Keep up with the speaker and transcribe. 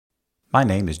My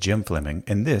name is Jim Fleming,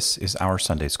 and this is Our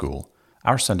Sunday School.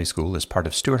 Our Sunday School is part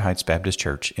of Stewart Heights Baptist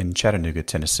Church in Chattanooga,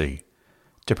 Tennessee.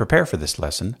 To prepare for this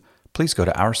lesson, please go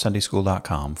to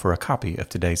OurSundaySchool.com for a copy of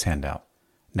today's handout.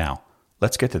 Now,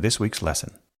 let's get to this week's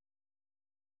lesson.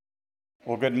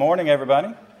 Well, good morning,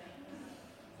 everybody,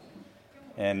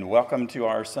 and welcome to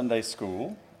Our Sunday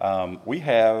School. We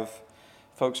have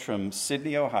folks from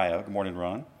Sydney, Ohio. Good morning,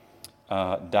 Ron.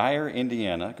 Dyer,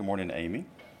 Indiana. Good morning, Amy.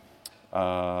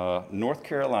 North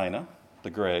Carolina, the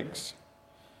Greggs.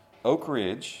 Oak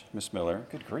Ridge, Miss Miller.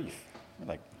 Good grief. We're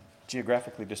like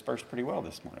geographically dispersed pretty well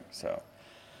this morning.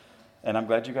 And I'm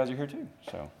glad you guys are here too.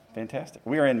 So fantastic.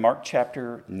 We are in Mark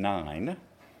chapter 9.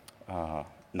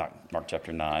 Not Mark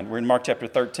chapter 9. We're in Mark chapter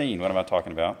 13. What am I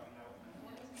talking about?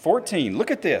 14. Look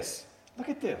at this. Look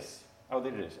at this. Oh,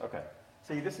 there it is. Okay.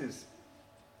 See, this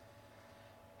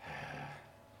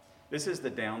is the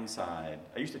downside.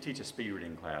 I used to teach a speed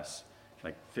reading class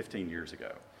like 15 years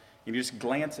ago. You just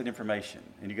glance at information,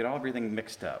 and you get everything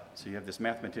mixed up. So you have this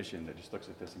mathematician that just looks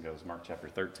at this and goes, Mark chapter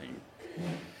 13.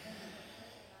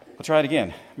 We'll try it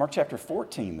again. Mark chapter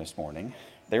 14 this morning.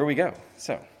 There we go.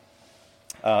 So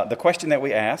the question that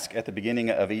we ask at the beginning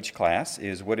of each class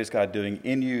is, what is God doing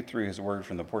in you through his word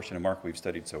from the portion of Mark we've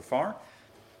studied so far?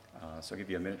 So I'll give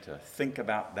you a minute to think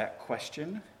about that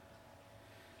question,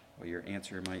 what your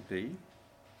answer might be.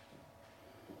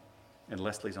 And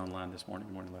Leslie's online this morning.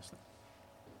 Good morning, Leslie.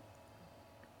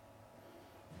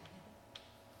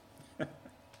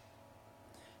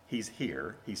 He's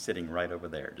here. He's sitting right over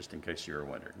there, just in case you were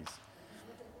wondering.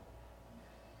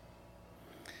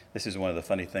 This is one of the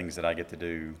funny things that I get to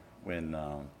do when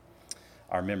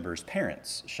our members'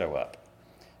 parents show up,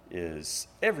 is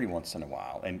every once in a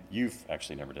while, and you've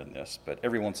actually never done this, but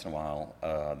every once in a while,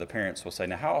 the parents will say,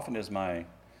 now, how often is my,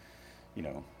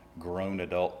 grown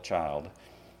adult child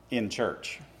in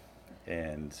church?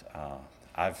 And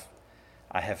I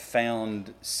have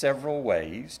found several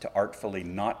ways to artfully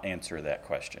not answer that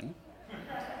question.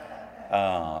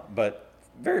 But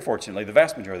very fortunately, the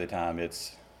vast majority of the time,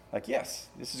 it's like, yes,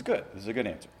 this is good. This is a good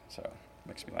answer. So it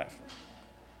makes me laugh.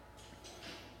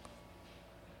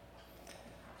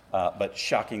 But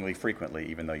shockingly frequently,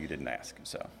 even though you didn't ask.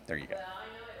 So there you go. Well, I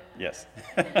know it. Yes,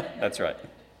 that's right.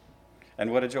 And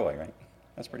what a joy, right?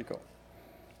 That's pretty cool.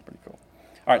 Pretty cool.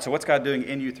 All right, so what's God doing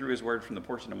in you through his word from the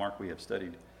portion of Mark we have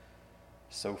studied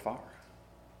so far?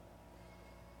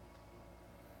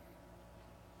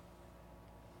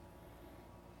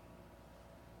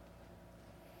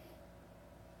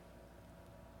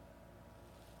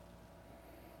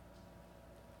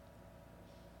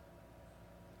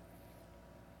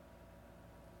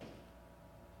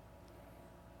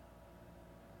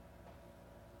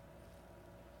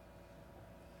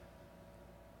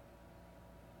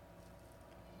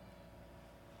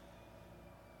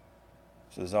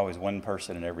 So there's always one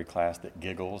person in every class that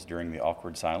giggles during the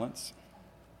awkward silence.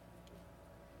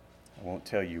 I won't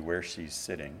tell you where she's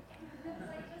sitting.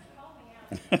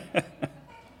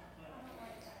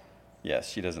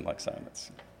 Yes, she doesn't like silence.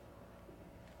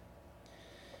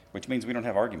 Which means we don't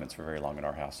have arguments for very long in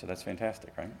our house, so that's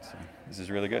fantastic, right? So this is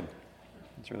really good.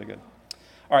 It's really good.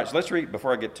 All right, so let's read,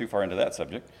 before I get too far into that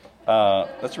subject,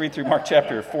 let's read through Mark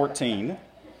chapter 14.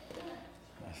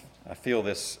 I feel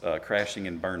this crashing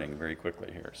and burning very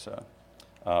quickly here. So,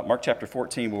 Mark chapter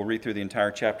 14, we'll read through the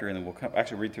entire chapter, and then we'll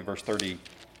actually read through verse 31,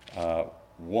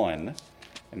 and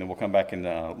then we'll come back and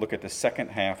look at the second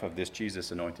half of this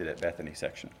Jesus anointed at Bethany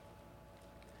section.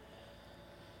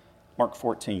 Mark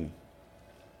 14.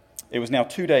 It was now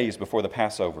 2 days before the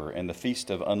Passover and the feast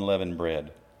of unleavened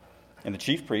bread, and the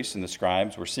chief priests and the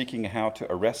scribes were seeking how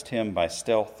to arrest him by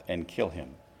stealth and kill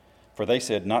him. For they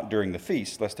said, not during the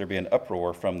feast, lest there be an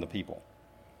uproar from the people.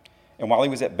 And while he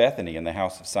was at Bethany in the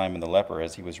house of Simon the leper,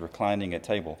 as he was reclining at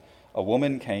table, a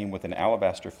woman came with an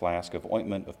alabaster flask of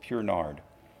ointment of pure nard,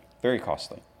 very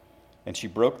costly. And she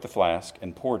broke the flask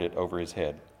and poured it over his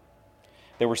head.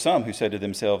 There were some who said to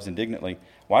themselves indignantly,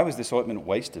 why was this ointment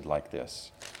wasted like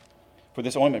this? For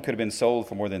this ointment could have been sold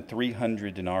for more than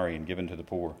 300 denarii and given to the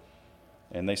poor.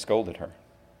 And they scolded her.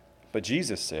 But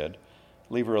Jesus said,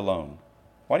 leave her alone.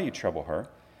 Why do you trouble her?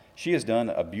 She has done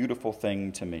a beautiful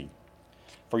thing to me.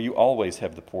 For you always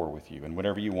have the poor with you, and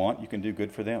whatever you want, you can do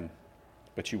good for them.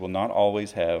 But you will not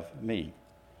always have me.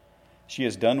 She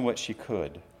has done what she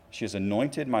could. She has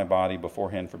anointed my body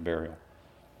beforehand for burial.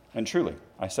 And truly,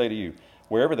 I say to you,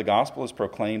 wherever the gospel is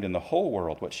proclaimed in the whole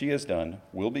world, what she has done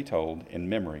will be told in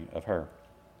memory of her.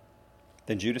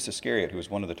 Then Judas Iscariot, who was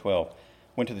one of the 12,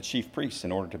 went to the chief priests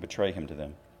in order to betray him to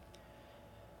them.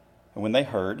 And when they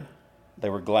heard, they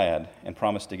were glad and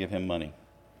promised to give him money,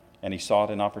 and he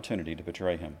sought an opportunity to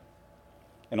betray him.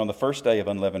 And on the first day of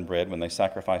unleavened bread, when they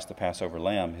sacrificed the Passover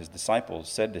lamb, his disciples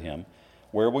said to him,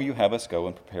 "Where will you have us go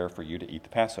and prepare for you to eat the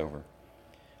Passover?"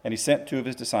 And he sent 2 of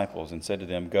his disciples and said to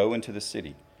them, "Go into the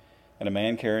city, and a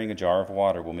man carrying a jar of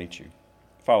water will meet you.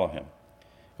 Follow him.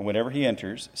 And whenever he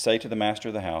enters, say to the master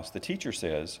of the house, 'The teacher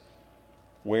says,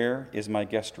 where is my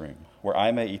guest room, where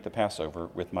I may eat the Passover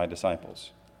with my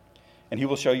disciples?' And he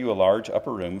will show you a large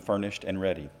upper room furnished and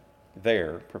ready.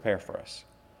 There prepare for us."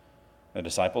 The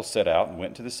disciples set out and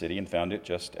went to the city and found it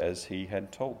just as he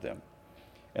had told them.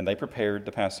 And they prepared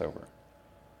the Passover.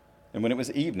 And when it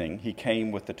was evening, he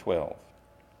came with the 12.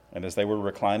 And as they were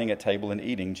reclining at table and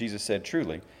eating, Jesus said,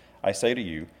 "Truly, I say to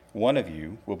you, one of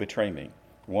you will betray me,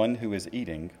 one who is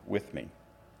eating with me."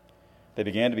 They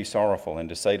began to be sorrowful and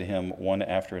to say to him one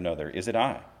after another, "Is it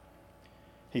I?"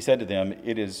 He said to them,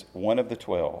 "It is one of the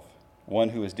 12, one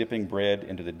who is dipping bread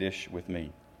into the dish with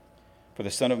me. For the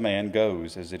Son of Man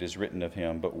goes as it is written of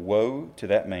him, but woe to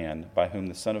that man by whom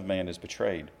the Son of Man is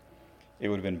betrayed. It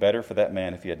would have been better for that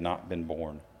man if he had not been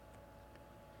born."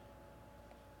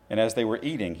 And as they were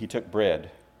eating, he took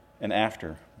bread, and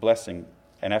after blessing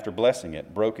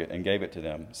it, broke it and gave it to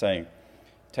them, saying,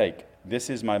 "Take, this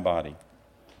is my body."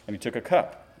 And he took a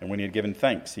cup, and when he had given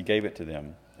thanks, he gave it to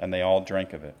them, and they all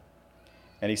drank of it.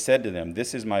 And he said to them,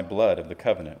 "This is my blood of the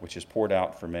covenant, which is poured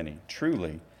out for many.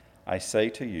 Truly, I say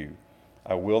to you,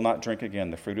 I will not drink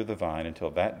again the fruit of the vine until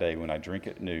that day when I drink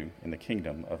it new in the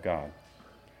kingdom of God."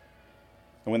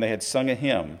 And when they had sung a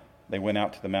hymn, they went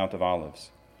out to the Mount of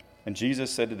Olives. And Jesus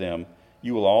said to them,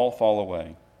 "You will all fall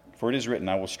away, for it is written,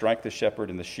 I will strike the shepherd,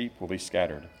 and the sheep will be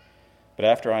scattered. But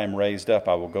after I am raised up,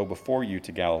 I will go before you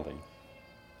to Galilee."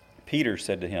 Peter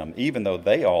said to him, "Even though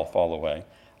they all fall away,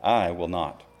 I will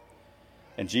not."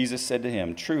 And Jesus said to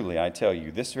him, "Truly, I tell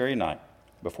you, this very night,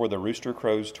 before the rooster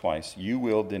crows twice, you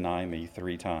will deny me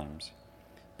 3 times.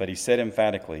 But he said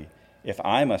emphatically, "If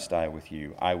I must die with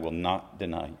you, I will not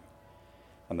deny you."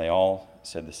 And they all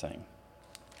said the same.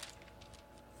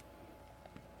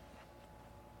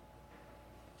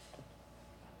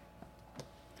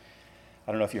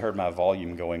 I don't know if you heard my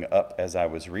volume going up as I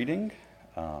was reading,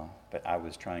 but I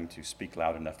was trying to speak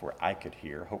loud enough where I could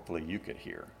hear. Hopefully you could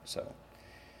hear. So,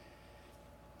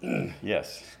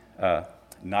 yes.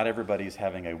 Not everybody's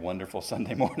having a wonderful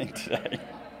Sunday morning today.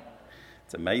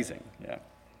 It's amazing, yeah.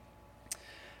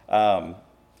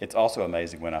 It's also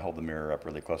amazing when I hold the mirror up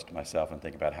really close to myself and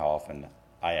think about how often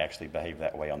I actually behave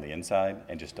that way on the inside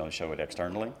and just don't show it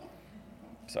externally.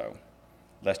 So,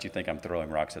 lest you think I'm throwing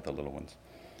rocks at the little ones.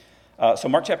 So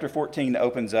Mark chapter 14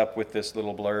 opens up with this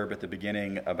little blurb at the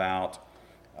beginning about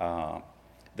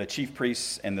the chief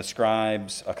priests and the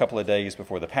scribes a couple of days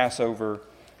before the Passover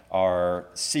are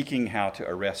seeking how to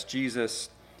arrest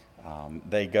Jesus.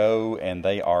 They go and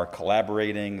they are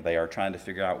collaborating. They are trying to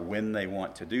figure out when they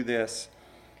want to do this.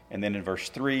 And then in verse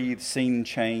 3, the scene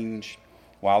change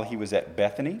while he was at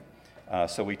Bethany.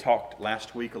 So we talked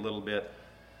last week a little bit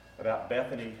about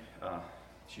Bethany.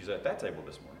 She's at that table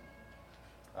this morning.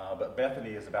 But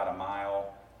Bethany is about a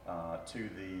mile to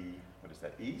the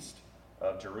east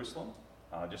of Jerusalem,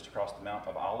 just across the Mount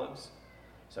of Olives.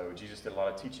 So Jesus did a lot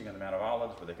of teaching on the Mount of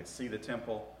Olives where they could see the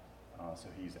temple. So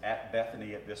he's at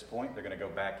Bethany at this point. They're going to go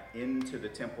back into the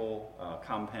temple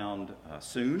compound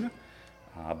soon.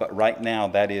 But right now,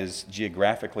 that is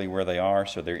geographically where they are.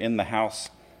 So they're in the house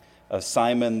of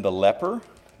Simon the leper.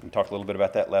 We talked a little bit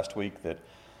about that last week, that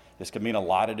this could mean a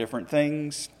lot of different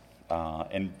things.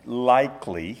 And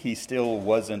likely, he still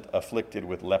wasn't afflicted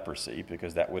with leprosy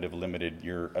because that would have limited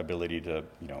your ability to,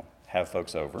 have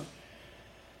folks over.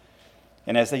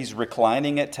 And as he's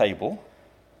reclining at table,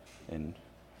 and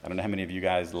I don't know how many of you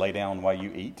guys lay down while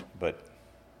you eat, but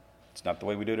it's not the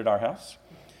way we do it at our house.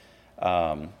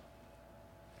 But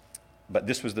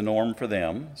this was the norm for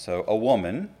them. So a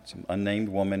woman, some unnamed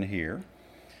woman here,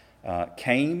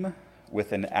 came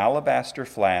with an alabaster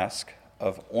flask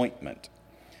of ointment.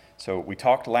 So we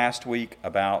talked last week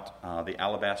about the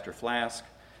alabaster flask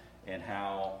and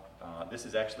how this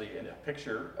is actually a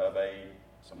picture of a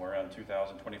somewhere around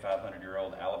 2,000,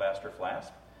 2,500-year-old alabaster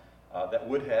flask that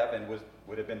would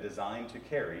have been designed to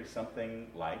carry something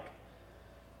like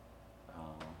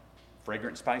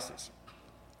fragrant spices.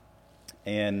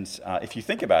 And if you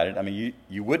think about it,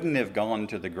 you wouldn't have gone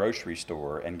to the grocery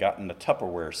store and gotten a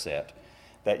Tupperware set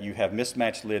that you have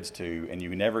mismatched lids to and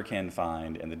you never can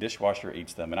find, and the dishwasher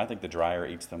eats them, and I think the dryer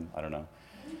eats them. I don't know.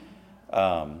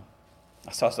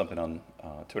 I saw something on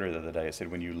Twitter the other day. It said,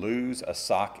 when you lose a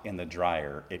sock in the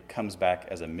dryer, it comes back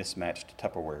as a mismatched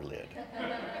Tupperware lid.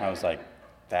 I was like,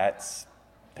 that's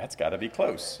got to be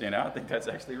close. I think that's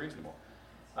actually reasonable.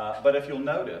 But if you'll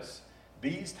notice,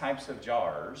 these types of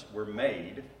jars were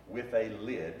made with a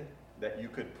lid that you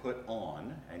could put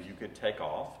on and you could take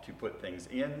off to put things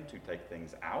in, to take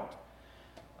things out.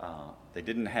 They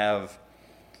didn't have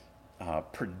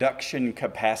production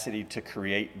capacity to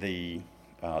create the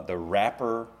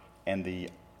wrapper and the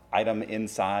item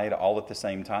inside all at the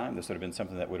same time. This would have been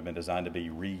something that would have been designed to be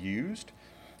reused.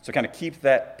 So kind of keep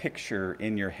that picture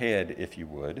in your head, if you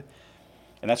would.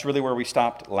 And that's really where we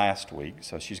stopped last week.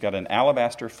 So she's got an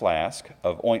alabaster flask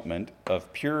of ointment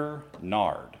of pure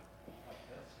nard.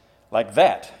 Like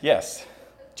that, yes,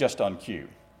 just on cue.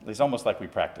 It's almost like we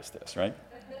practiced this, right?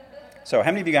 So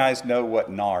how many of you guys know what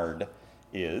nard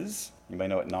is? Anybody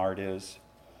know what nard is?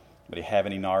 Anybody have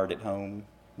any nard at home?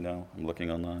 No? I'm looking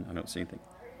online. I don't see anything.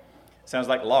 Sounds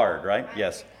like lard, right?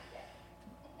 Yes.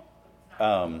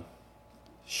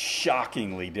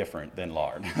 Shockingly different than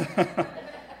lard.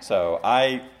 So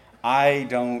I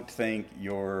don't think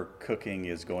your cooking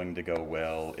is going to go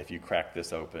well if you crack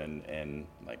this open, and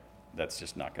like that's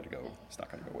just not going to go. It's not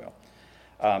going to go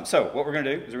well. So what we're going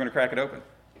to do is we're going to crack it open.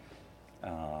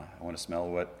 I want to smell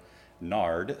what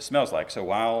nard smells like. So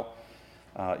while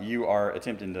you are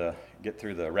attempting to get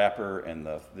through the wrapper and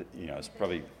it's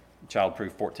probably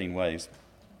child-proof 14 ways.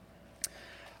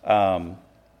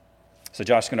 So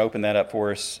Josh's going to open that up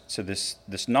for us. So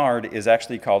this nard is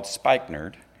actually called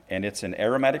spikenard, and it's an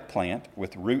aromatic plant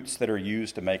with roots that are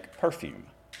used to make perfume.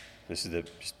 This is the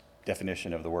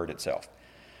definition of the word itself.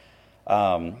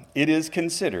 It is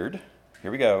considered,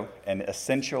 here we go, an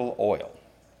essential oil.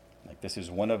 Like this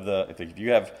is one of the,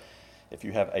 if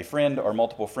you have a friend or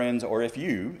multiple friends, or if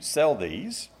you sell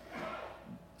these,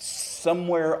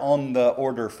 somewhere on the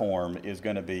order form is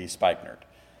going to be spikenard.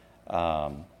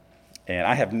 And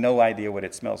I have no idea what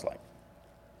it smells like.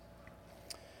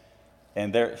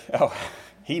 And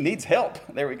he needs help.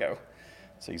 There we go.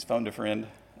 So he's phoned a friend.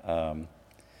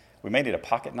 We may need a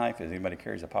pocket knife. If anybody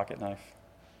carries a pocket knife?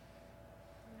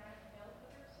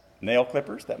 Nail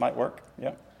clippers, that might work.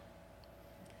 Yeah.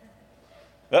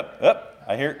 Up.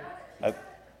 I hear it.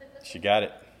 She got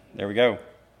it. There we go.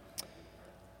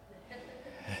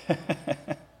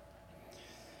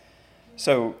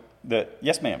 So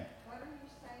yes, ma'am. What are you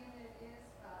saying it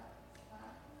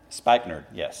is? Spikenard,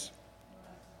 yes.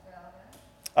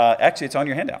 Actually, it's on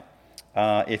your handout.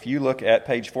 If you look at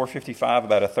page 455,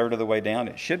 about a third of the way down,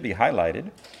 it should be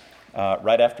highlighted.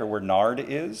 Right after where nard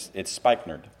is, it's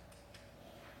spikenard.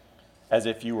 As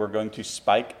if you were going to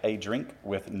spike a drink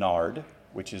with nard,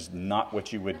 which is not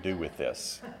what you would do with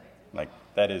this. Like,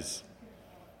 that is...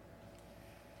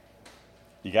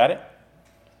 You got it?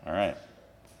 All right.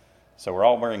 So we're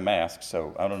all wearing masks,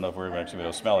 so I don't know if we're actually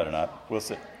going to smell it or not. We'll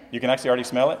see. You can actually already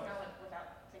smell it?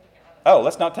 Oh,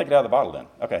 let's not take it out of the bottle then.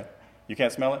 Okay. You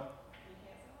can't smell it?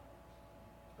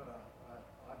 I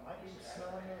might be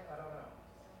smelling it. I don't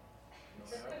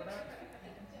know.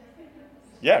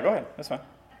 Yeah, go ahead. That's fine.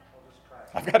 We'll just try it.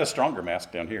 I've got a stronger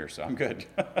mask down here, so I'm good.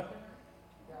 Yeah, I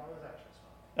was actually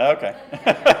smelling Okay.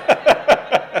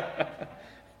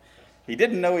 He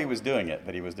didn't know he was doing it,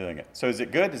 but he was doing it. So is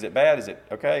it good? Is it bad? Is it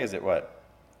okay? Is it what?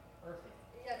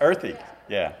 Earthy.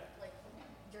 Yeah.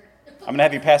 I'm going to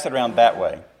have you pass it around that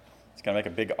way. It's going to make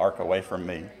a big arc away from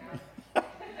me.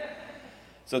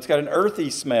 So it's got an earthy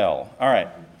smell. All right.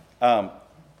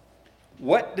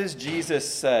 What does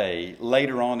Jesus say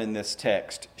later on in this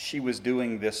text she was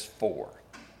doing this for?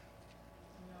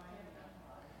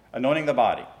 Anointing the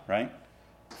body, right?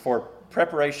 For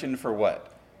preparation for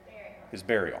what? His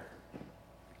burial.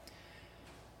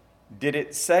 Did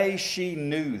it say she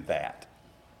knew that?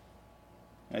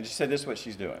 I just said this is what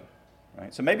she's doing,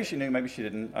 right? So maybe she knew, maybe she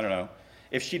didn't. I don't know.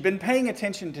 If she'd been paying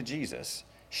attention to Jesus,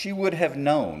 she would have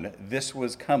known this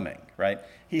was coming, right?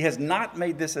 He has not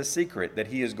made this a secret that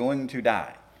he is going to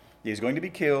die. He is going to be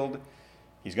killed.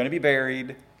 He's going to be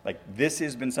buried. Like, this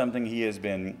has been something he's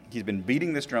been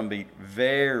beating this drumbeat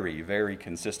very, very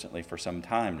consistently for some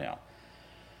time now.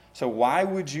 So why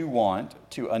would you want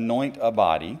to anoint a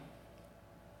body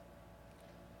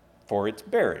for its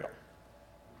burial?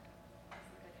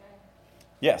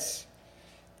 Yes.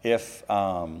 If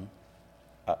I'm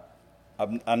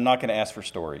not going to ask for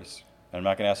stories, and I'm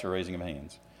not going to ask for raising of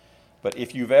hands, but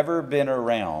if you've ever been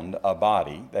around a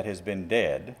body that has been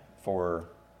dead for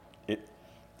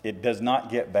it does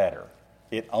not get better.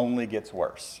 It only gets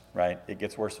worse, right? It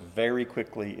gets worse very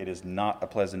quickly. It is not a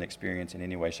pleasant experience in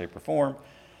any way, shape, or form.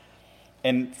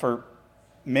 And for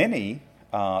many,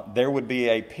 there would be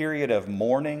a period of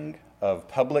mourning, of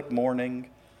public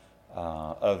mourning,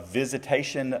 of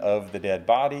visitation of the dead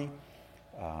body.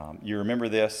 You remember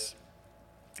this.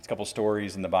 It's a couple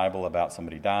stories in the Bible about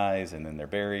somebody dies and then they're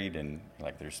buried and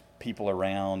like there's people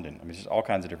around and I mean, just all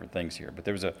kinds of different things here. But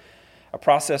there was a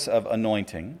process of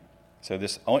anointing. So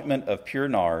this ointment of pure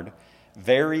nard,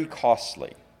 very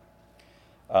costly.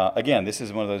 Again, this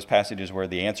is one of those passages where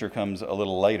the answer comes a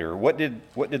little later. What did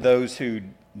those who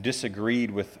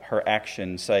disagreed with her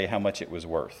action say how much it was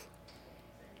worth?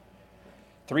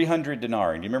 300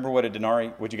 denarii. Do you remember what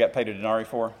you got paid a denarii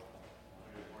for?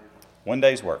 1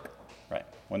 day's work. Right,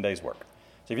 1 day's work.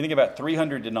 So if you think about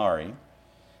 300 denarii,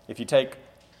 if you take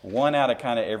one out of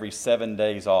kind of every 7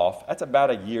 days off, that's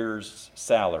about a year's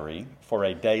salary for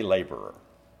a day laborer.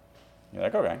 You're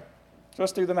like, okay, so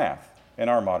let's do the math. In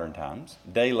our modern times,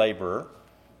 day laborer,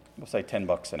 we'll say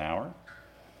 $10 an hour,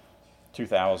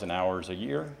 2,000 hours a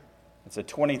year. It's a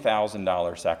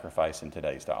 $20,000 sacrifice in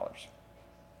today's dollars.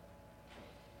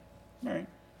 All right.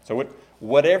 So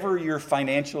whatever your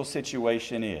financial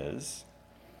situation is,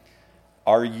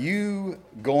 are you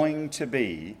going to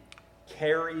be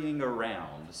carrying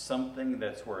around something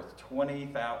that's worth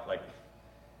 20,000, like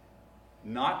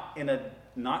not in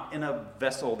a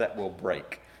vessel that will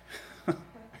break,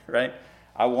 right?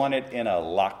 I want it in a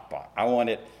lockbox. I want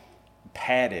it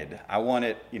padded. I want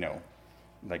it,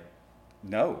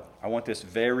 no. I want this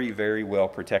very, very well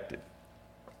protected.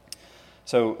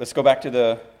 So let's go back to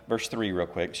the verse 3 real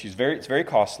quick. It's very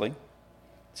costly.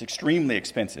 It's extremely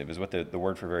expensive is what the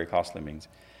word for very costly means.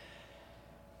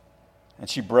 And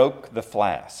she broke the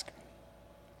flask.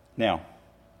 Now,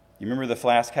 you remember the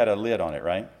flask had a lid on it,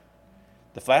 right?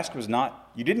 The flask was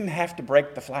not, you didn't have to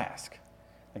break the flask.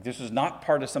 Like this was not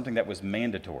part of something that was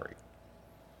mandatory.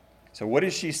 So what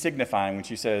is she signifying when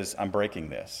she says, I'm breaking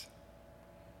this?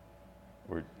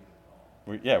 We're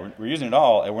using it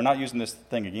all, and we're not using this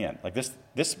thing again. Like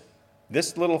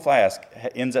this little flask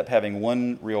ends up having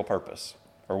one real purpose,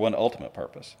 or one ultimate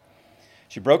purpose.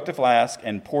 She broke the flask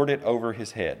and poured it over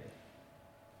his head.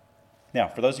 Now,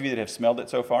 for those of you that have smelled it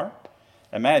so far,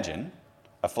 imagine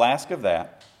a flask of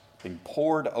that being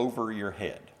poured over your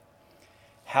head.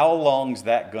 How long's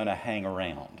that going to hang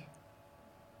around?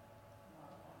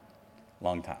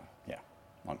 Long time. Yeah,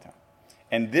 long time.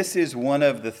 And this is one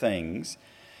of the things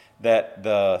that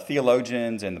the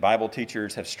theologians and the Bible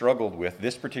teachers have struggled with,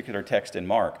 this particular text in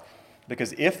Mark.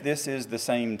 Because if this is the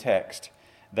same text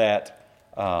that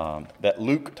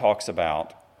Luke talks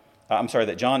about,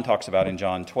 that John talks about in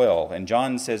John 12, and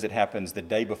John says it happens the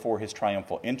day before his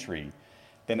triumphal entry,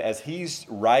 then as he's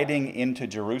riding into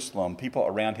Jerusalem, people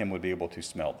around him would be able to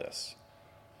smell this,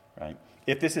 right?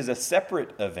 If this is a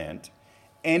separate event,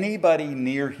 anybody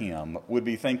near him would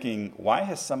be thinking, why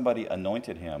has somebody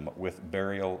anointed him with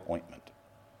burial ointment?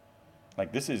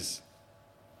 Like this is,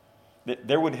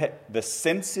 the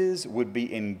senses would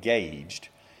be engaged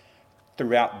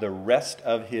throughout the rest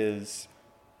of his,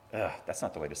 that's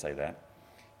not the way to say that.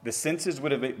 The senses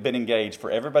would have been engaged for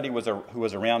everybody who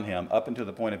was around him up until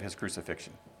the point of his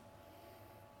crucifixion.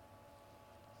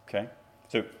 Okay?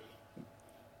 So,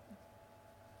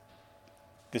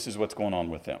 this is what's going on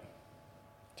with them.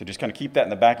 So just kind of keep that in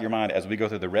the back of your mind as we go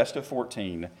through the rest of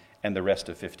 14 and the rest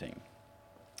of 15.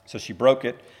 So she broke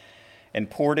it and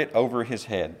poured it over his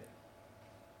head.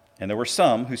 And there were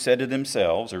some who said to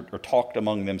themselves, or talked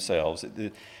among themselves.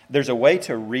 There's a way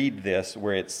to read this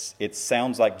where it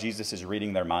sounds like Jesus is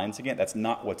reading their minds again. That's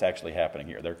not what's actually happening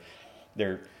here.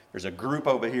 There's a group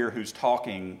over here who's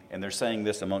talking, and they're saying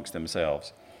this amongst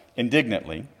themselves.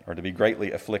 Indignantly, or to be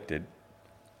greatly afflicted.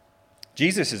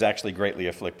 Jesus is actually greatly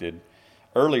afflicted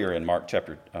earlier in Mark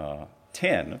chapter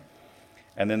 10.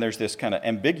 And then there's this kind of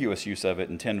ambiguous use of it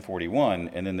in 10:41.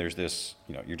 And then there's this,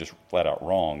 you're just flat out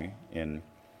wrong in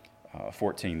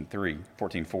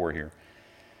 14:4 here.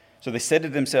 So they said to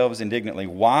themselves indignantly,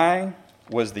 why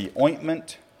was the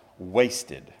ointment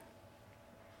wasted?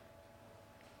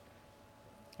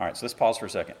 All right, so let's pause for a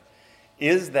second.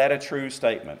 Is that a true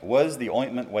statement? Was the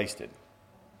ointment wasted?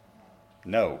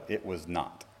 No, it was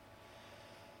not.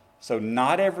 So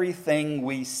not everything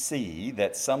we see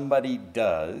that somebody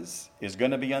does is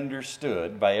going to be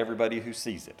understood by everybody who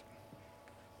sees it.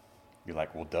 You're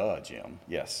like, well, duh, Jim.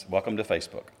 Yes, welcome to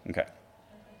Facebook. Okay.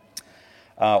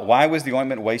 Why was the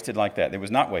ointment wasted like that? It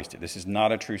was not wasted. This is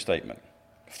not a true statement.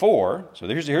 So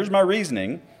here's my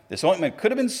reasoning. This ointment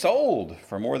could have been sold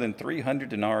for more than 300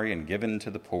 denarii and given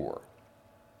to the poor.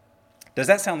 Does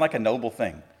that sound like a noble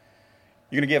thing?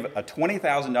 You're going to give a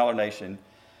 $20,000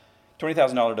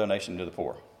 donation to the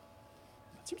poor.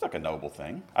 That seems like a noble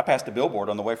thing. I passed a billboard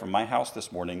on the way from my house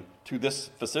this morning to this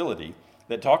facility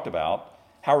that talked about,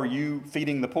 how are you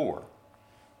feeding the poor? I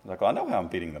was like, well, I know how I'm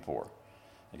feeding the poor.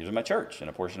 I give to my church, and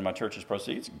a portion of my church's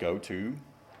proceeds go to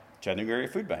Chattanooga Area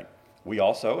Food Bank. We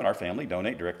also, in our family,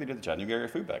 donate directly to the Chattanooga Area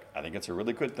Food Bank. I think it's a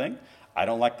really good thing. I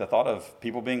don't like the thought of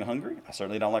people being hungry. I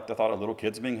certainly don't like the thought of little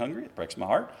kids being hungry. It breaks my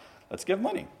heart. let's give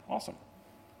money. Awesome.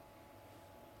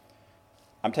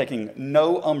 I'm taking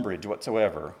no umbrage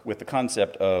whatsoever with the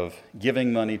concept of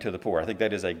giving money to the poor. I think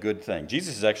that is a good thing.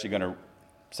 Jesus is actually going to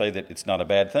say that it's not a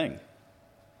bad thing.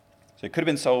 So it could have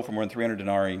been sold for more than 300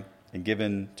 denarii and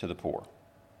given to the poor.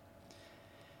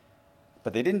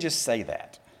 But they didn't just say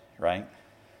that, right?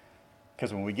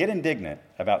 Because when we get indignant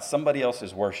about somebody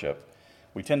else's worship,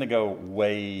 we tend to go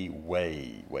way,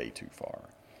 way, way too far.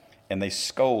 And they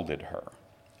scolded her.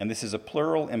 And this is a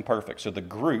plural imperfect. So the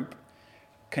group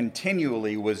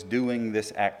continually was doing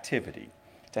this activity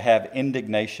to have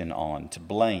indignation on, to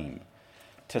blame,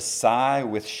 to sigh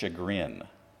with chagrin,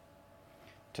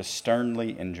 to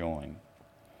sternly enjoin.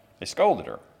 They scolded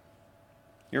her.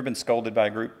 You ever been scolded by a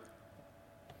group?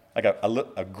 Like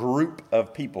a group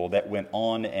of people that went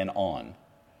on and on.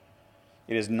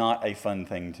 It is not a fun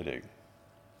thing to do.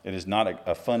 It is not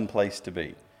a fun place to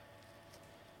be.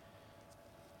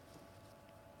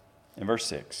 In verse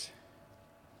 6,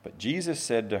 but Jesus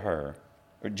said,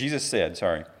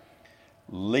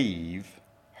 leave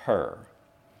her.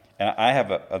 And I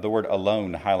have the word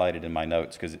alone highlighted in my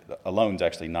notes because alone's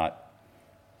actually not,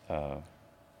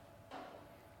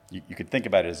 you could think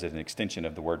about it as an extension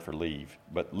of the word for leave,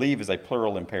 but leave is a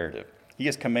plural imperative. He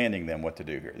is commanding them what to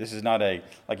do here. This is not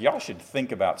y'all should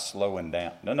think about slowing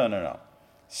down. No.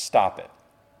 Stop it.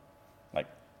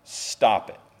 Stop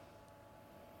it.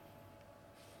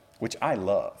 Which I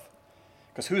love.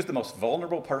 Because who's the most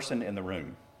vulnerable person in the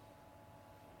room?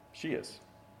 She is.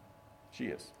 She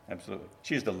is, absolutely.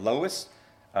 She is the lowest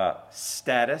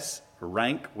status,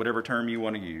 rank, whatever term you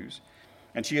want to use.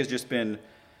 And she has just been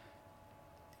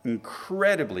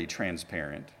incredibly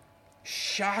transparent,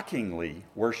 shockingly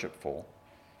worshipful,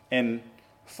 and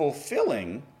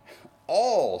fulfilling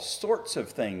all sorts of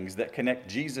things that connect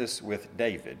Jesus with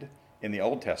David in the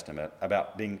Old Testament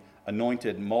about being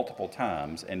anointed multiple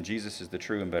times, and Jesus is the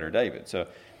true and better David. So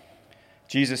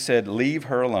Jesus said, leave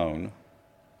her alone.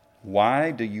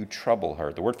 Why do you trouble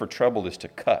her? The word for trouble is to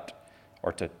cut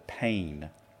or to pain.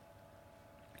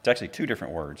 It's actually two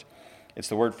different words. It's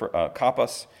the word for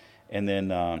kapos and then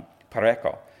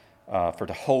pareko, for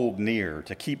to hold near,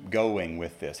 to keep going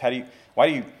with this.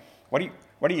 Why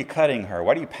are you cutting her?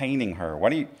 Why are you paining her?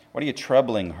 Why are you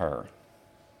troubling her?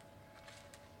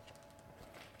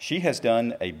 She has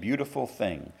done a beautiful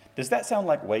thing. Does that sound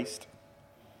like waste?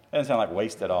 That doesn't sound like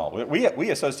waste at all. We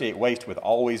associate waste with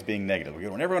always being negative.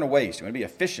 We're never going to waste. We're going to be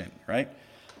efficient, right?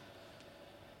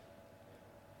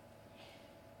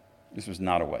 This was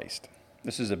not a waste.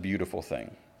 This is a beautiful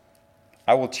thing.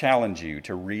 I will challenge you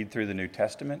to read through the New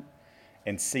Testament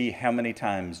and see how many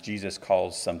times Jesus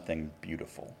calls something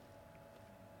beautiful.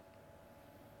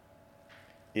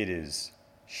 It is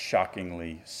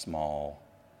shockingly small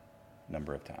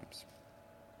number of times.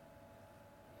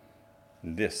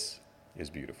 This is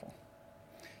beautiful.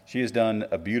 She has done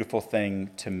a beautiful thing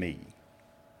to me.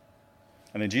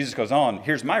 And then Jesus goes on,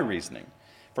 here's my reasoning.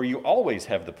 For you always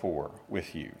have the poor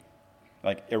with you.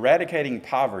 Eradicating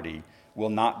poverty will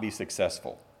not be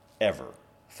successful, ever,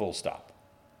 full stop.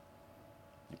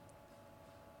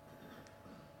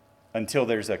 Until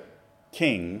there's a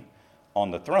king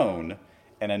on the throne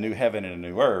and a new heaven and a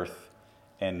new earth,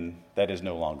 and that is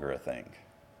no longer a thing,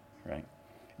 right?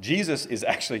 Jesus is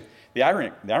actually, the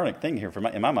ironic thing here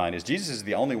in my mind is Jesus is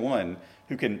the only one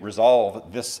who can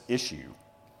resolve this issue.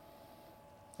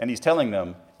 And he's telling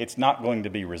them it's not going to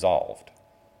be resolved,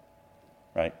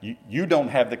 right? You don't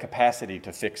have the capacity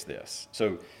to fix this.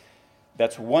 So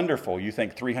that's wonderful. You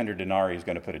think 300 denarii is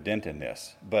going to put a dent in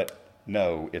this, but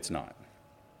no, it's not.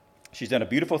 She's done a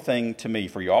beautiful thing to me,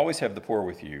 for you always have the poor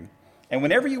with you. And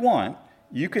whenever you want,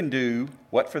 you can do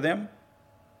what for them?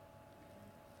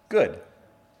 Good.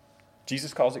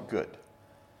 Jesus calls it good.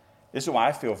 This is why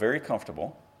I feel very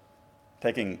comfortable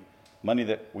taking money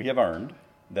that we have earned,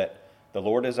 that the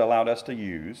Lord has allowed us to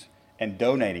use, and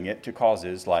donating it to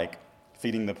causes like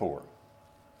feeding the poor.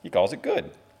 He calls it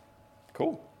good.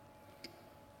 Cool.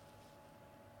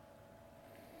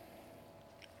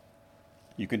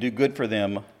 You can do good for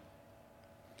them,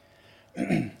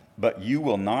 but you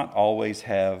will not always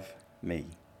have me.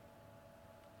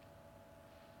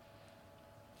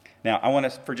 Now, I want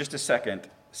to, for just a second,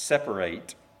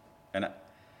 separate, and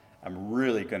I'm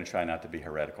really going to try not to be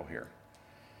heretical here.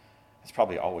 It's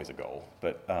probably always a goal,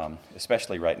 but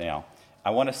especially right now. I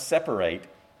want to separate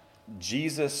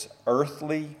Jesus'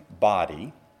 earthly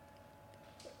body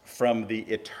from the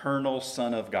eternal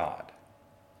Son of God,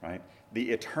 right?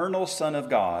 The eternal Son of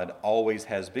God always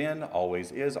has been,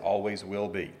 always is, always will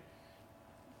be.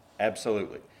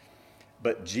 Absolutely.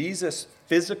 But Jesus'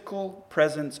 physical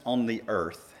presence on the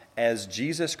earth as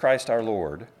Jesus Christ our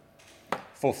Lord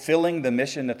fulfilling the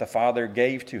mission that the Father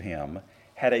gave to him,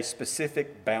 had a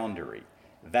specific boundary.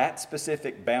 That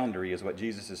specific boundary is what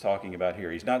Jesus is talking about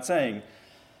here. He's not saying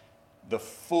the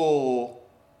full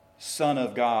Son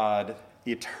of God,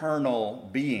 eternal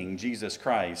being, Jesus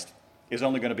Christ, is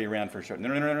only going to be around for a short.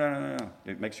 No.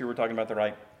 Make sure we're talking about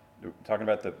talking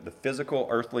about the physical,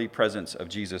 earthly presence of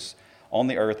Jesus on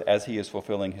the earth as he is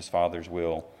fulfilling his Father's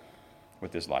will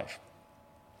with his life.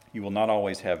 You will not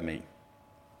always have me.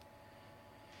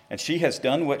 And she has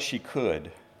done what she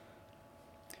could.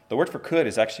 The word for could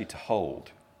is actually to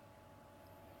hold.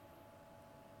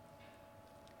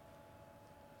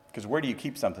 Because where do you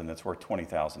keep something that's worth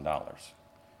 $20,000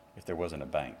 if there wasn't a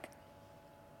bank?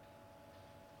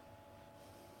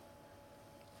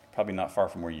 Probably not far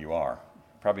from where you are.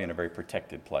 Probably in a very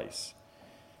protected place.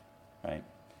 Right?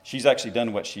 She's actually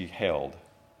done what she held.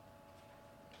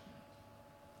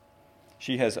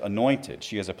 She has anointed,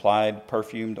 she has applied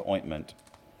perfumed ointment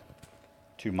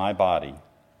to my body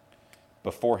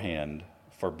beforehand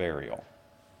for burial.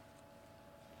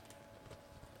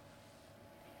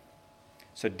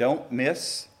 So don't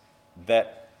miss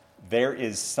that there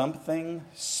is something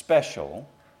special.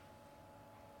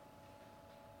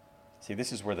 See,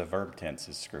 this is where the verb tense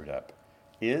is screwed up.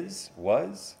 Is,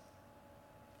 was,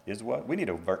 is what? We need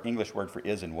an English word for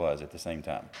is and was at the same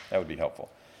time. That would be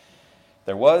helpful.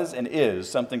 There was and is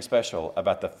something special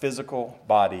about the physical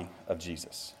body of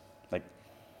Jesus. Like,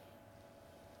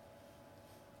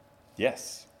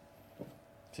 yes,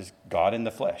 just God in the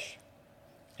flesh.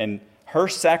 And her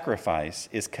sacrifice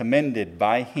is commended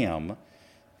by him,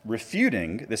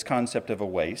 refuting this concept of a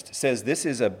waste, says this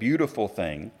is a beautiful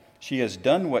thing. She has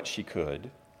done what she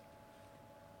could.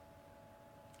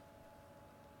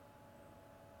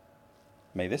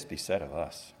 May this be said of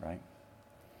us, right?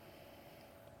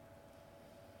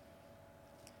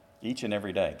 Each and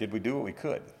every day. Did we do what we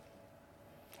could?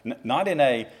 Not in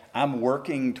a, I'm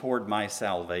working toward my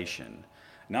salvation.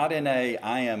 Not in a,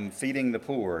 I am feeding the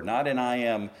poor. Not in, I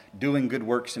am doing good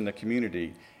works in the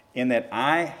community. In that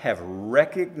I have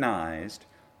recognized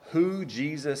who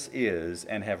Jesus is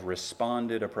and have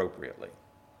responded appropriately.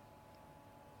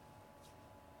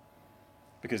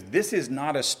 Because this is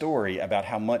not a story about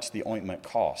how much the ointment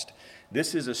cost.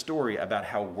 This is a story about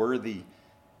how worthy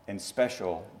and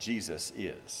special Jesus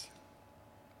is.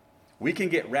 We can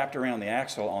get wrapped around the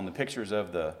axle on the pictures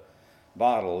of the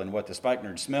bottle and what the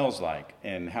spikenard smells like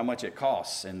and how much it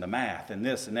costs and the math and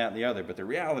this and that and the other. But the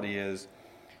reality is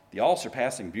the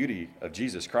all-surpassing beauty of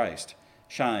Jesus Christ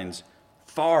shines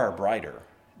far brighter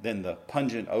than the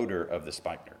pungent odor of the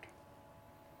spikenard.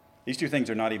 These two things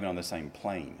are not even on the same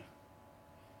plane.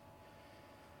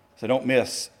 So don't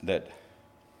miss that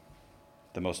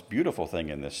the most beautiful thing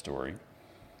in this story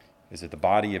is that the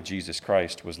body of Jesus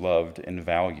Christ was loved and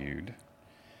valued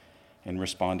and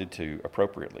responded to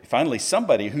appropriately. Finally,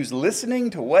 somebody who's listening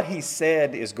to what he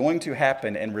said is going to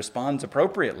happen and responds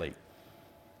appropriately.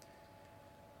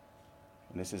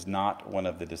 And this is not one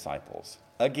of the disciples.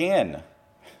 Again.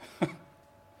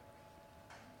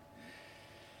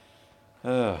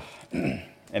 And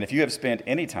if you have spent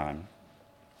any time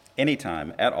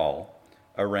at all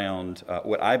around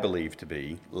what I believe to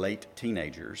be late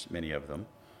teenagers, many of them,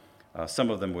 some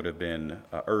of them would have been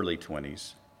early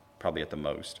 20s, probably at the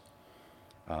most.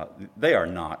 They are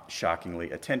not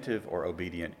shockingly attentive or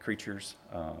obedient creatures,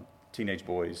 teenage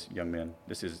boys, young men.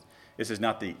 This is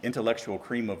not the intellectual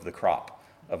cream of the crop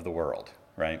of the world,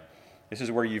 right? This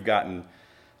is where you've gotten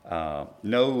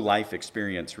no life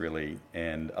experience, really,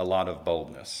 and a lot of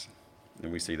boldness.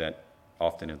 And we see that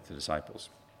often in the disciples.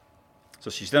 So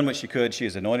she's done what she could. She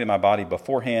has anointed my body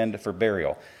beforehand for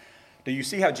burial. Do you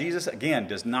see how Jesus, again,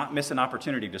 does not miss an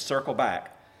opportunity to circle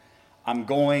back? I'm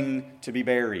going to be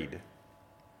buried.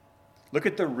 Look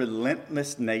at the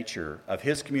relentless nature of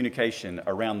his communication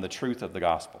around the truth of the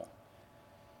gospel.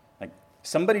 Like,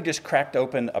 somebody just cracked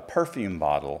open a perfume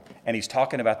bottle and he's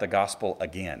talking about the gospel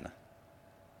again.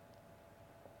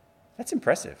 That's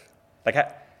impressive. Like,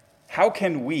 how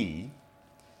can we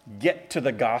get to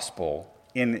the gospel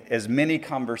in as many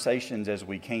conversations as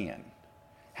we can?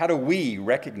 How do we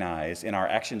recognize in our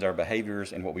actions, our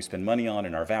behaviors, and what we spend money on,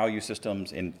 in our value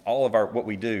systems, in all of what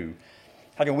we do,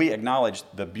 how can we acknowledge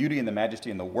the beauty and the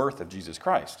majesty and the worth of Jesus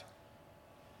Christ?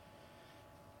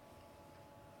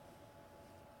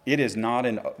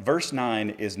 Verse 9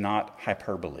 is not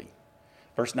hyperbole.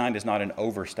 Verse 9 is not an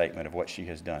overstatement of what she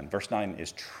has done. Verse 9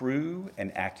 is true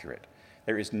and accurate.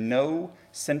 There is no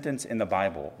sentence in the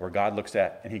Bible where God looks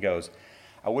at and he goes,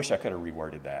 I wish I could have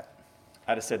reworded that.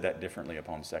 I'd have said that differently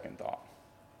upon second thought.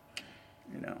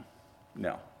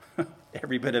 No.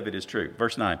 Every bit of it is true.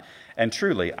 Verse 9, and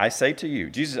truly, I say to you,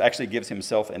 Jesus actually gives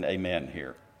himself an amen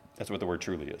here. That's what the word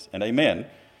truly is. And amen,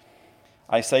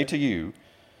 I say to you,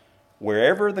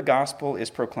 wherever the gospel is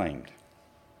proclaimed,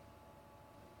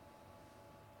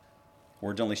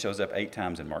 words only shows up 8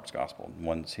 times in Mark's gospel,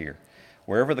 one's here.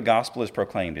 Wherever the gospel is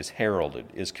proclaimed, is heralded,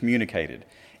 is communicated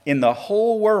in the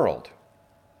whole world,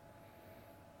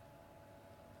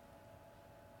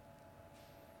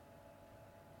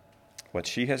 what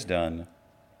she has done,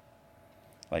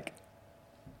 like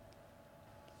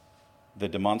the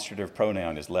demonstrative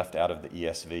pronoun is left out of the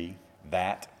ESV,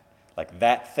 that, like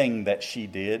that thing that she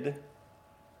did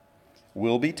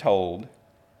will be told.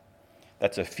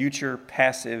 That's a future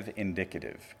passive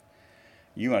indicative.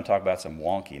 You want to talk about some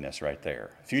wonkiness right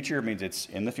there. Future means it's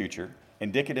in the future.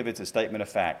 Indicative, it's a statement of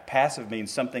fact. Passive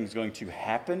means something's going to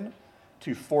happen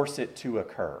to force it to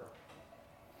occur.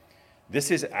 This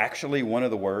is actually one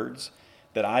of the words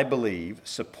that I believe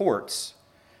supports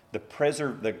the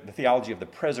theology of the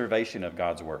preservation of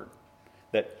God's word.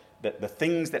 That the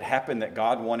things that happen that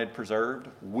God wanted preserved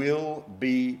will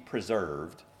be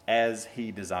preserved as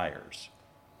he desires.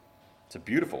 It's a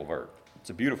beautiful verb. It's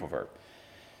a beautiful verb.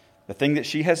 The thing that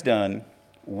she has done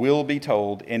will be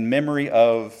told in memory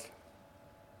of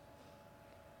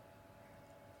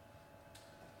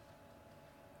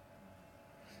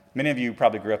many of you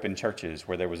probably grew up in churches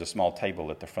where there was a small table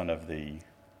at the front of the,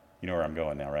 you know where I'm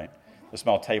going now, right? A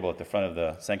small table at the front of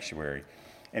the sanctuary.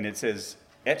 And it says,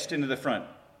 etched into the front,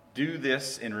 do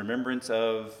this in remembrance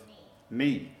of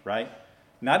me, right?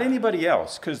 Not anybody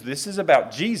else, because this is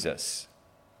about Jesus.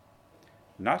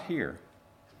 Not here.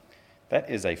 That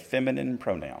is a feminine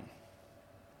pronoun.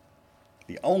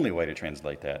 The only way to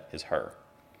translate that is her.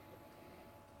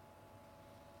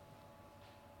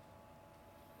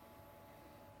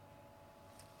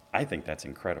 I think that's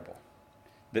incredible.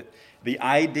 The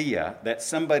idea that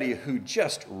somebody who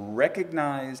just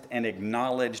recognized and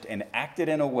acknowledged and acted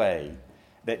in a way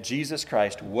that Jesus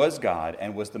Christ was God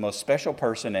and was the most special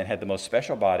person and had the most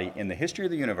special body in the history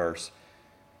of the universe,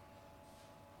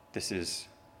 this is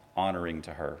honoring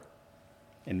to her,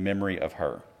 in memory of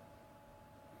her.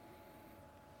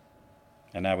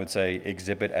 And I would say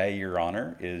Exhibit A, Your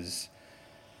Honor, is,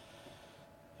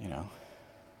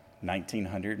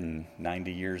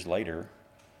 1990 years later,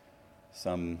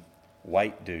 some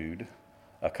white dude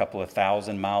a couple of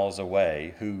 1,000 miles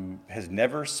away who has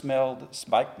never smelled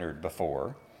spikenard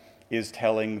before is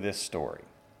telling this story.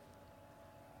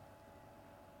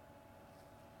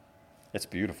 It's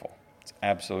beautiful. It's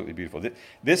absolutely beautiful.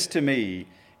 This to me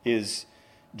is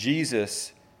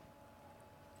Jesus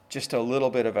just a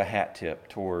little bit of a hat tip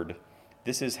toward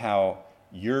this is how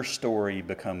your story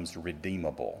becomes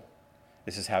redeemable.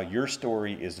 This is how your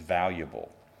story is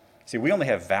valuable. See, we only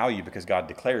have value because God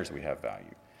declares we have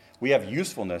value. We have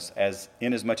usefulness as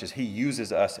inasmuch as he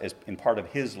uses us as in part of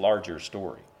his larger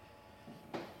story.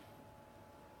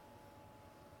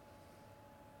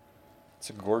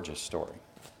 It's a gorgeous story.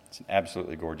 It's an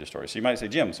absolutely gorgeous story. So you might say,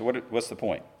 Jim, so what's the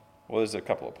point? Well, there's a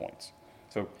couple of points.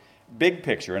 So big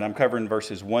picture, and I'm covering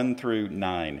verses 1 through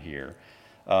 9 here.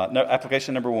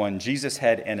 Application number 1, Jesus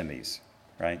had enemies,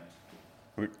 right?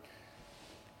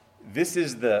 This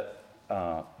is the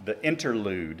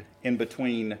interlude in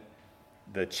between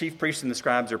the chief priests and the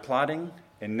scribes are plotting,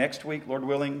 and next week, Lord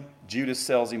willing, Judas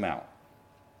sells him out,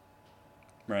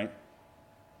 right?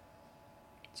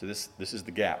 So this is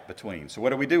the gap between. So what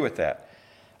do we do with that?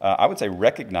 I would say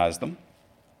recognize them.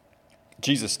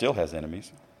 Jesus still has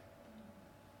enemies.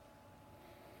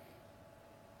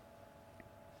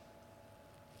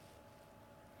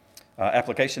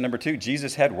 Application number 2,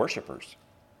 Jesus had worshipers.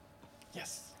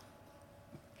 Yes.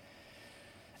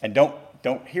 And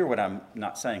don't hear what I'm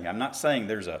not saying. I'm not saying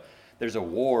there's a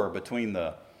war between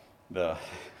the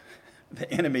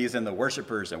enemies and the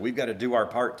worshipers, and we've got to do our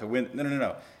part to win.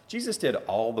 No. Jesus did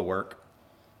all the work,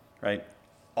 right?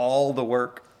 All the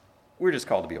work. We're just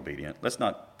called to be obedient. Let's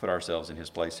not put ourselves in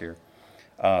his place here.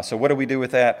 So what do we do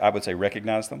with that? I would say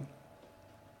recognize them.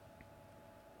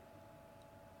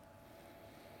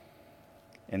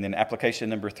 And then application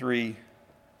number 3,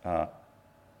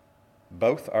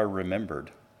 both are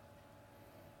remembered,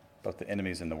 both the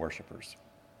enemies and the worshipers.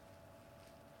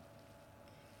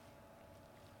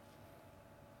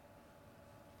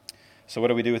 So what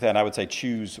do we do with that? I would say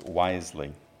choose wisely.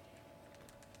 I'm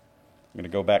going to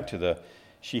go back to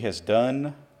she has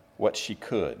done what she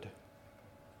could.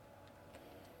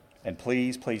 And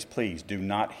please, please, please do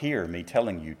not hear me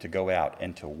telling you to go out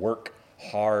and to work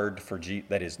hard for Jesus.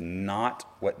 That is not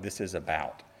what this is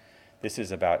about. This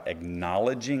is about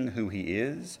acknowledging who he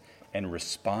is and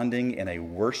responding in a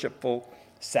worshipful,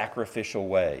 sacrificial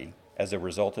way as a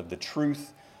result of the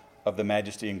truth of the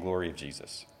majesty and glory of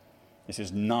Jesus. This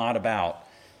is not about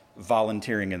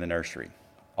volunteering in the nursery,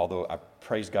 although I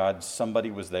praise God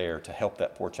somebody was there to help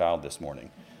that poor child this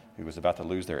morning who was about to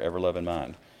lose their ever-loving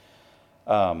mind.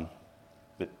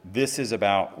 But this is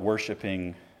about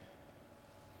worshiping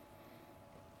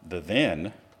the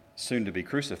then soon-to-be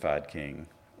crucified King,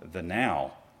 the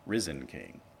now risen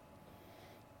King.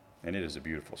 And it is a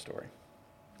beautiful story.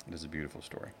 It is a beautiful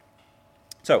story.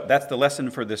 So that's the lesson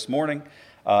for this morning.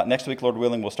 Next week, Lord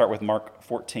willing, we'll start with Mark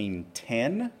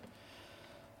 14:10.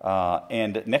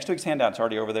 And next week's handout's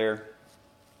already over there.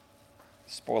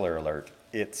 Spoiler alert,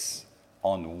 it's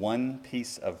on one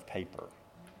piece of paper.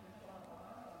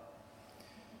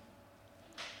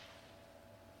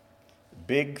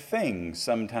 Big things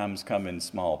sometimes come in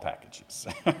small packages.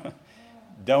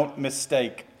 Don't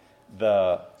mistake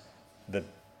the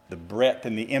breadth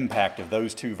and the impact of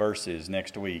those two verses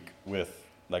next week with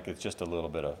like it's just a little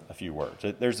bit of a few words.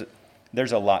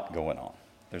 There's a lot going on.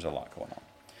 There's a lot going on.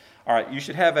 All right, you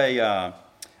should have a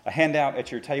handout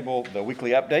at your table, the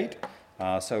weekly update.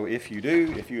 So if you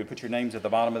would put your names at the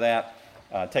bottom of that,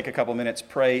 take a couple minutes,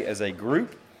 pray as a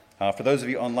group. For those of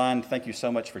you online, thank you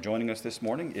so much for joining us this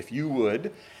morning. If you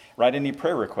would write any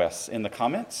prayer requests in the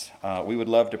comments, we would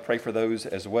love to pray for those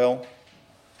as well.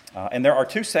 And there are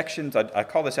two sections. I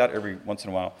call this out every once in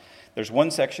a while. There's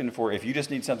one section for if you just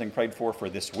need something prayed for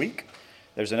this week.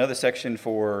 There's another section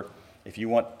for if you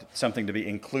want something to be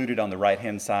included on the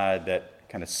right-hand side that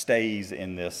kind of stays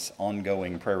in this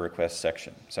ongoing prayer request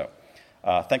section. So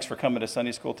thanks for coming to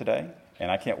Sunday school today.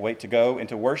 And I can't wait to go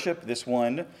into worship this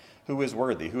one who is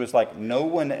worthy, who is like no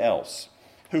one else,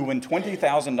 who when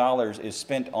 $20,000 is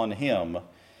spent on him,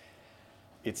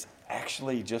 it's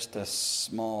actually just a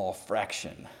small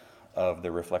fraction of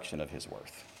the reflection of his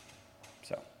worth.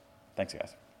 So, thanks,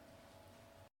 guys.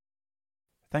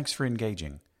 Thanks for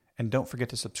engaging. And don't forget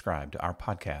to subscribe to our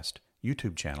podcast,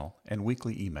 YouTube channel, and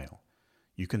weekly email.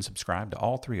 You can subscribe to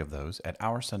all three of those at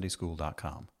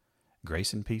OurSundaySchool.com.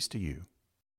 Grace and peace to you.